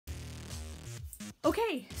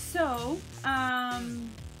Okay, so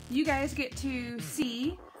you guys get to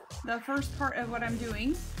see the first part of what I'm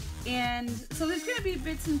doing. And so there's going to be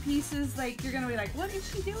bits and pieces, like you're going to be like, what is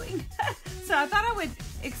she doing? So I thought I would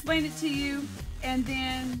explain it to you and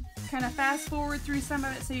then kind of fast forward through some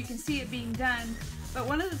of it so you can see it being done. But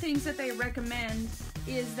one of the things that they recommend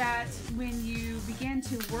is that when you begin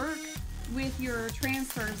to work with your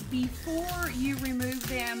transfers, before you remove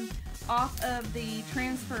them off of the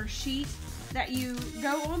transfer sheet, that you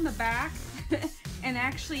go on the back and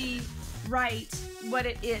actually write what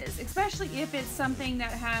it is, especially if it's something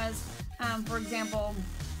that has, for example,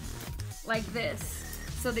 like this,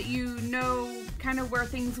 so that you know kind of where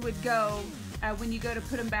things would go when you go to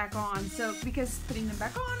put them back on. So because putting them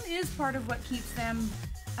back on is part of what keeps them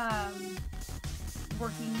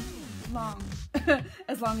working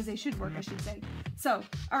as long as they should work, I should say. So,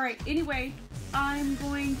 all right, anyway, I'm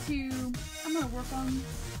going to work on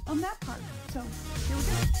that part. So, here we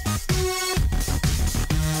go.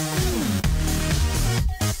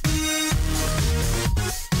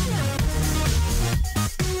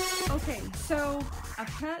 Okay, so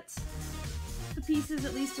I've cut the pieces,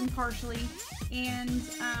 at least impartially, and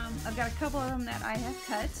I've got a couple of them that I have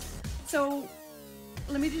cut. So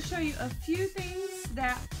let me just show you a few things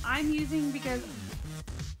that I'm using because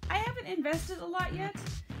I haven't invested a lot yet.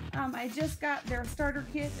 I just got their starter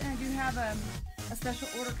kit, and I do have a special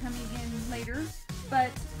order coming in later. But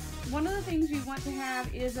one of the things we want to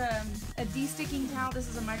have is a de-sticking towel. This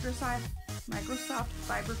is a Microsoft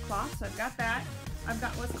fiber cloth, so I've got that. I've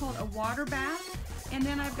got what's called a water bath, and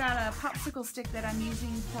then I've got a popsicle stick that I'm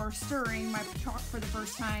using for stirring my chalk for the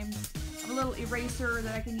first time. I have a little eraser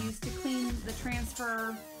that I can use to clean the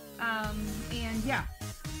transfer, and yeah.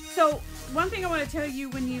 So one thing I want to tell you,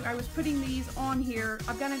 when I was putting these on here,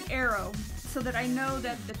 I've got an arrow so that I know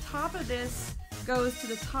that the top of this goes to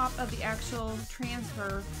the top of the actual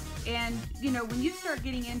transfer. And you know, when you start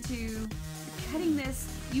getting into cutting this,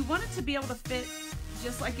 you want it to be able to fit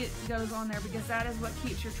just like it goes on there, because that is what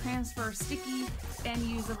keeps your transfer sticky and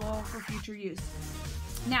usable for future use.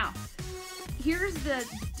 Now, here's the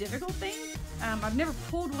difficult thing. I've never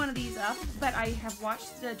pulled one of these up, but I have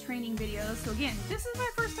watched the training videos. So again, this is my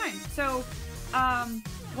first time. So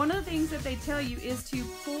one of the things that they tell you is to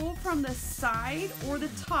pull from the side or the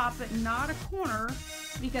top, but not a corner,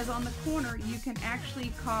 because on the corner you can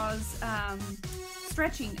actually cause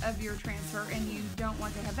stretching of your transfer, and you don't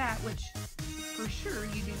want to have that, which for sure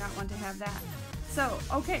you do not want to have that. So,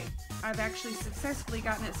 okay, I've actually successfully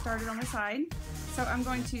gotten it started on the side. So I'm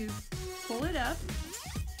going to pull it up,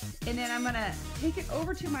 and then I'm gonna take it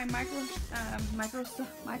over to my microfiber.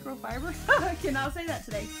 I cannot say that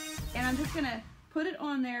today. And I'm just gonna put it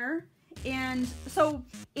on there. And so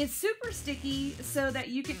it's super sticky, so that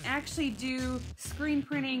you can actually do screen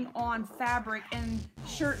printing on fabric and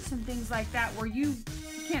shirts and things like that, where you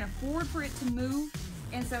can't afford for it to move.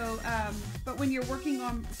 And so, but when you're working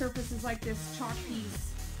on surfaces like this chalk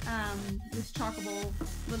piece, this chalkable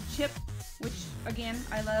little chip, which again,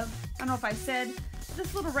 I love. I don't know if I said,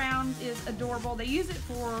 this little round is adorable. They use it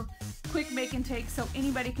for quick make and take, so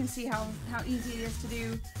anybody can see how easy it is to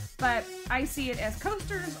do. But I see it as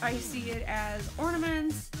coasters, I see it as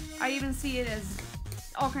ornaments, I even see it as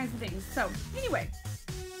all kinds of things. So anyway,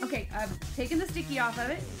 okay, I've taken the sticky off of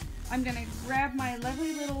it. I'm gonna grab my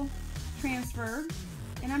lovely little transfer,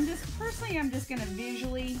 and I'm just gonna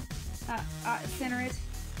visually center it,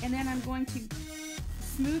 and then I'm going to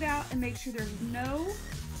smooth out and make sure there's no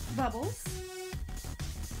bubbles.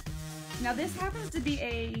 Now this happens to be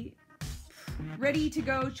a ready to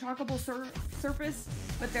go chalkable surface,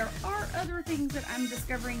 but there are other things that I'm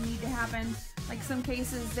discovering need to happen. Like some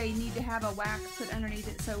cases they need to have a wax put underneath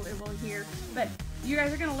it so it will adhere. But you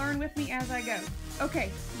guys are gonna learn with me as I go.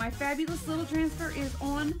 Okay, my fabulous little transfer is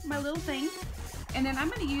on my little thing, and then I'm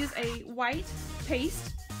gonna use a white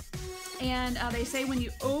paste. And they say when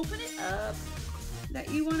you open it up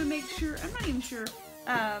that you want to make sure, I'm not even sure,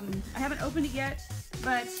 I haven't opened it yet,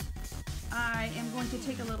 but I am going to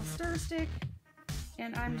take a little stir stick,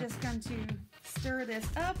 and I'm just going to stir this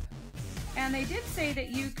up. And they did say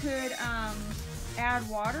that you could add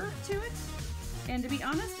water to it, and to be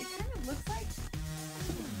honest, it kind of looks like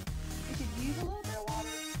it could use a little bit of water.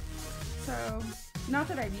 So, not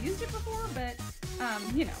that I've used it before, but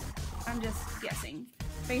you know, I'm just guessing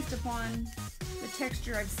based upon the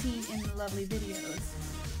texture I've seen in the lovely videos.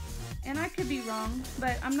 And I could be wrong,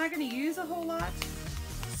 but I'm not going to use a whole lot.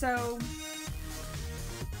 So,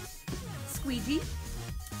 squeegee.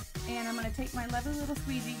 And I'm going to take my lovely little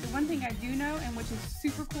squeegee. The one thing I do know, and which is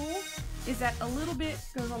super cool, is that a little bit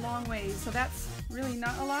goes a long way. So that's really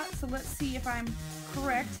not a lot. So let's see if I'm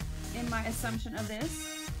correct. in my assumption of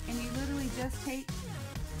this, and you literally just take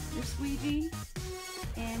your squeegee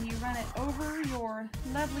and you run it over your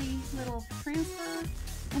lovely little transfer,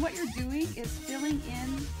 and what you're doing is filling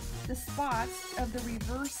in the spots of the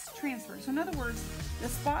reverse transfer. So in other words, the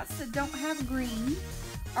spots that don't have green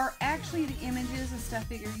are actually the images and stuff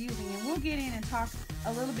that you're using, and we'll get in and talk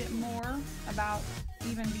a little bit more about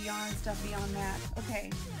even beyond stuff beyond that.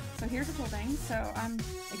 Okay, so here's a cool thing. So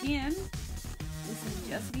again, this is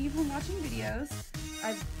just me from watching videos.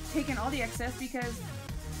 I've taken all the excess because,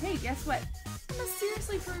 hey, guess what? I'm a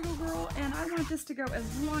seriously frugal girl, and I want this to go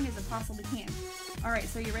as long as it possibly can. All right,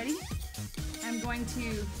 so you ready? I'm going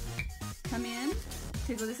to come in,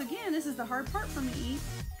 tickle this again. This is the hard part for me.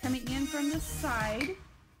 Coming in from the side,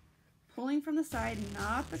 pulling from the side,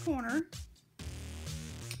 not the corner.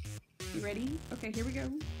 You ready? Okay, here we go.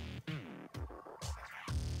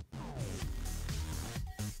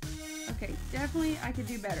 Okay, definitely I could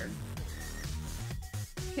do better.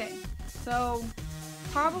 Okay, so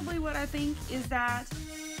probably what I think is that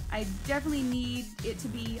I definitely need it to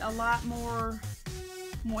be a lot more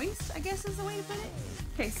moist, I guess is the way to put it.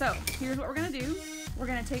 Okay, so here's what we're gonna do. We're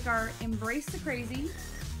gonna take our Embrace the Crazy,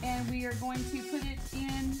 and we are going to put it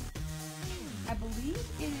in, I believe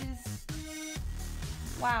it is,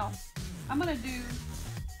 wow. I'm gonna do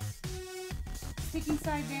sticky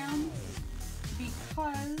side down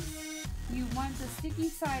because you want the sticky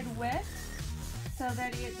side wet so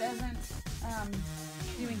that it doesn't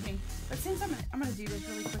do anything. But since I'm gonna do this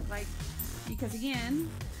really quick, like, because again,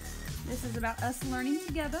 this is about us learning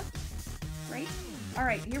together, right? All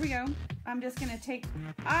right, here we go. I'm just gonna take,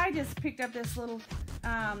 I just picked up this little,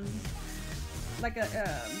 like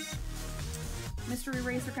a mystery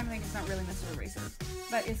eraser kind of thing. It's not really mystery eraser,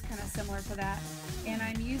 but it's kind of similar to that. And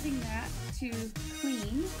I'm using that to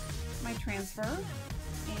clean my transfer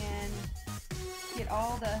and get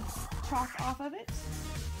all the chalk off of it.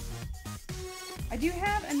 I do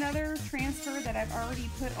have another transfer that I've already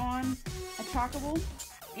put on a chalkable,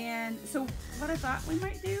 and so what I thought we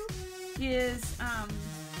might do is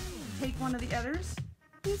take one of the others.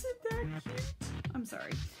 Isn't that cute? I'm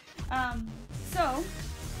sorry. So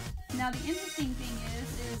now the interesting thing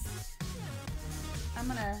is I'm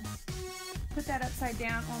gonna put that upside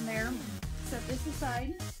down on there, set this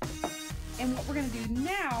aside, and what we're gonna do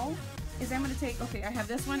now is I'm gonna take, okay, I have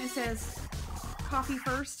this one, it says coffee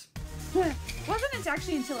first. Wasn't it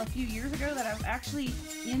actually until a few years ago that I was actually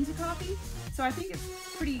into coffee, so I think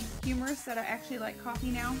it's pretty humorous that I actually like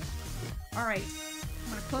coffee now. All right, I'm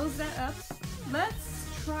gonna close that up. Let's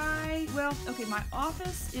try, well, okay, my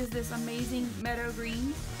office is this amazing meadow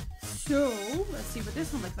green, so let's see what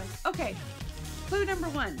this one looks like. Okay, clue number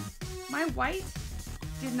one, my white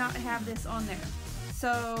did not have this on there,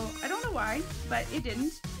 so I don't know why, but it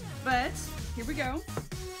didn't. But here we go.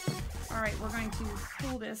 All right, we're going to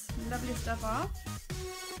pull this lovely stuff off.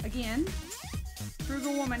 Again,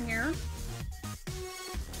 frugal woman here.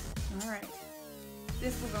 All right,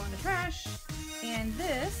 this will go in the trash. And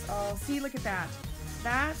this, oh, see, look at that.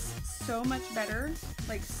 That's so much better,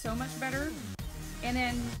 like so much better. And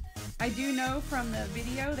then I do know from the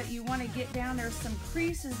video that you want to get down, there's some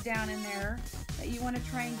creases down in there that you want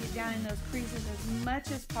to try and get down in those creases as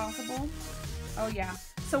much as possible. Oh yeah.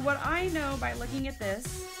 So what I know by looking at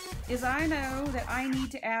this is I know that I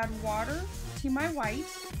need to add water to my white,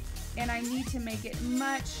 and I need to make it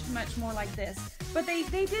much, much more like this. But they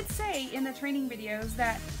did say in the training videos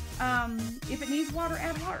that if it needs water,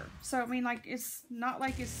 add water. So I mean, like, it's not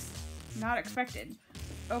like it's not expected.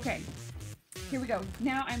 Okay, here we go.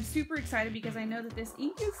 Now I'm super excited because I know that this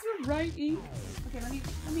ink is the right ink. Okay, let me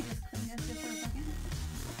just clean this just for a second.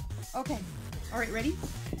 Okay, all right, ready?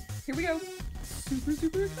 Here we go. Super,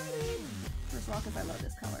 super excited. First of all, because I love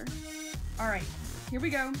this color. All right, here we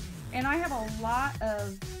go. And I have a lot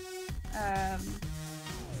of,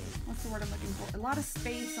 what's the word I'm looking for? A lot of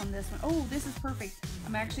space on this one. Oh, this is perfect.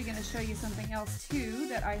 I'm actually going to show you something else too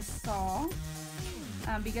that I saw,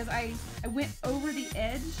 because I went over the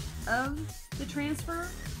edge of the transfer,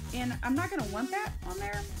 and I'm not going to want that on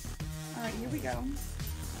there. All right, here we go.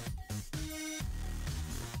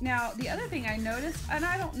 Now, the other thing I noticed, and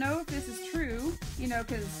I don't know if this is true, you know,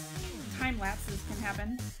 because time lapses can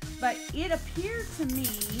happen, but it appeared to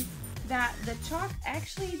me that the chalk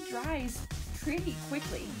actually dries pretty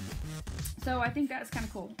quickly. So I think that's kind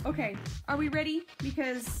of cool. Okay, are we ready?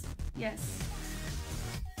 Because, yes,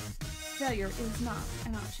 failure is not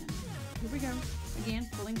an option. Here we go. Again,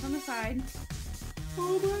 pulling from the side.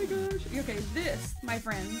 Oh my gosh. Okay, this, my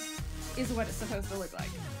friends, is what it's supposed to look like,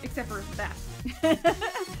 except for that.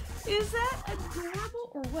 Is that adorable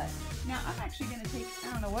or what? Now I'm actually going to take,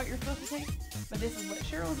 I don't know what you're supposed to take, but this is what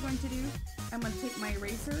Cheryl's going to do. I'm going to take my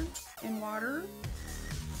eraser and water,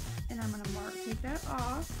 and I'm going to take that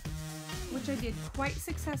off, which I did quite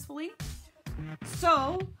successfully.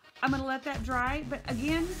 So I'm going to let that dry, but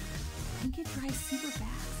again, I think it dries super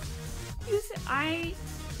fast.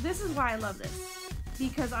 This is why I love this,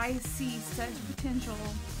 because I see such potential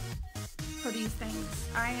for these things.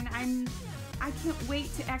 I can't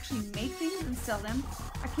wait to actually make things and sell them.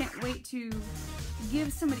 I can't wait to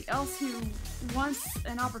give somebody else who wants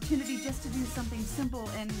an opportunity just to do something simple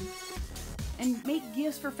and make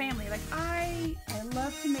gifts for family. Like I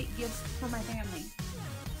love to make gifts for my family.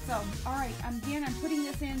 So, all right, again, I'm putting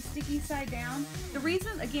this in sticky side down. The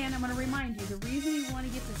reason, again, I'm going to remind you, the reason you want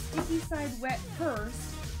to get the sticky side wet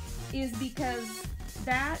first is because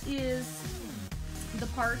that is the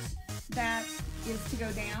part that is to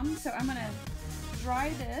go down. So I'm going to dry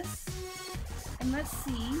this, and let's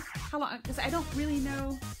see how long, because I don't really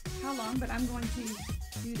know how long, but I'm going to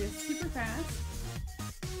do this super fast.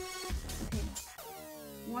 Okay,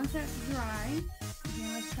 once that's dry,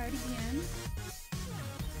 again, let's try it again.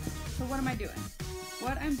 So what am I doing?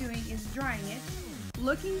 What I'm doing is drying it,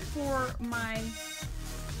 looking for my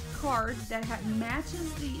card that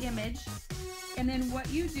matches the image, and then what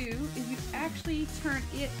you do is you actually turn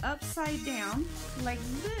it upside down like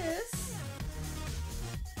this.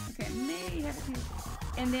 Okay, I may have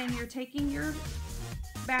to, and then you're taking your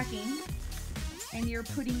backing and you're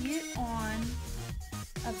putting it on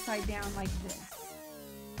upside down like this.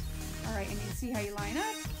 All right, and you see how you line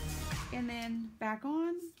up, and then back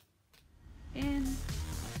on. And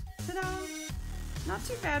ta-da! Not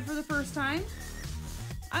too bad for the first time.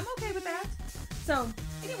 I'm okay with that. So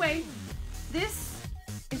anyway, this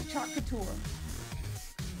is Chalk Couture.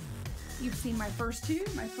 You've seen my first two.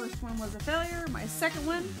 My first one was a failure. My second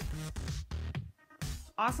one,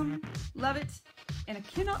 awesome, love it, and I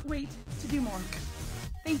cannot wait to do more.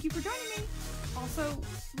 Thank you for joining me. Also,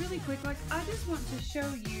 really quick, I just want to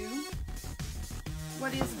show you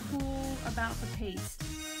what is cool about the paste.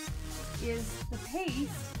 Is the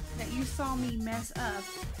paste that you saw me mess up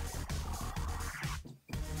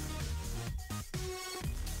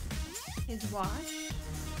is wash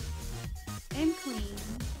and clean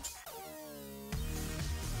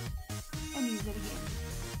and use it again.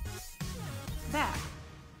 That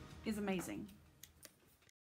is amazing.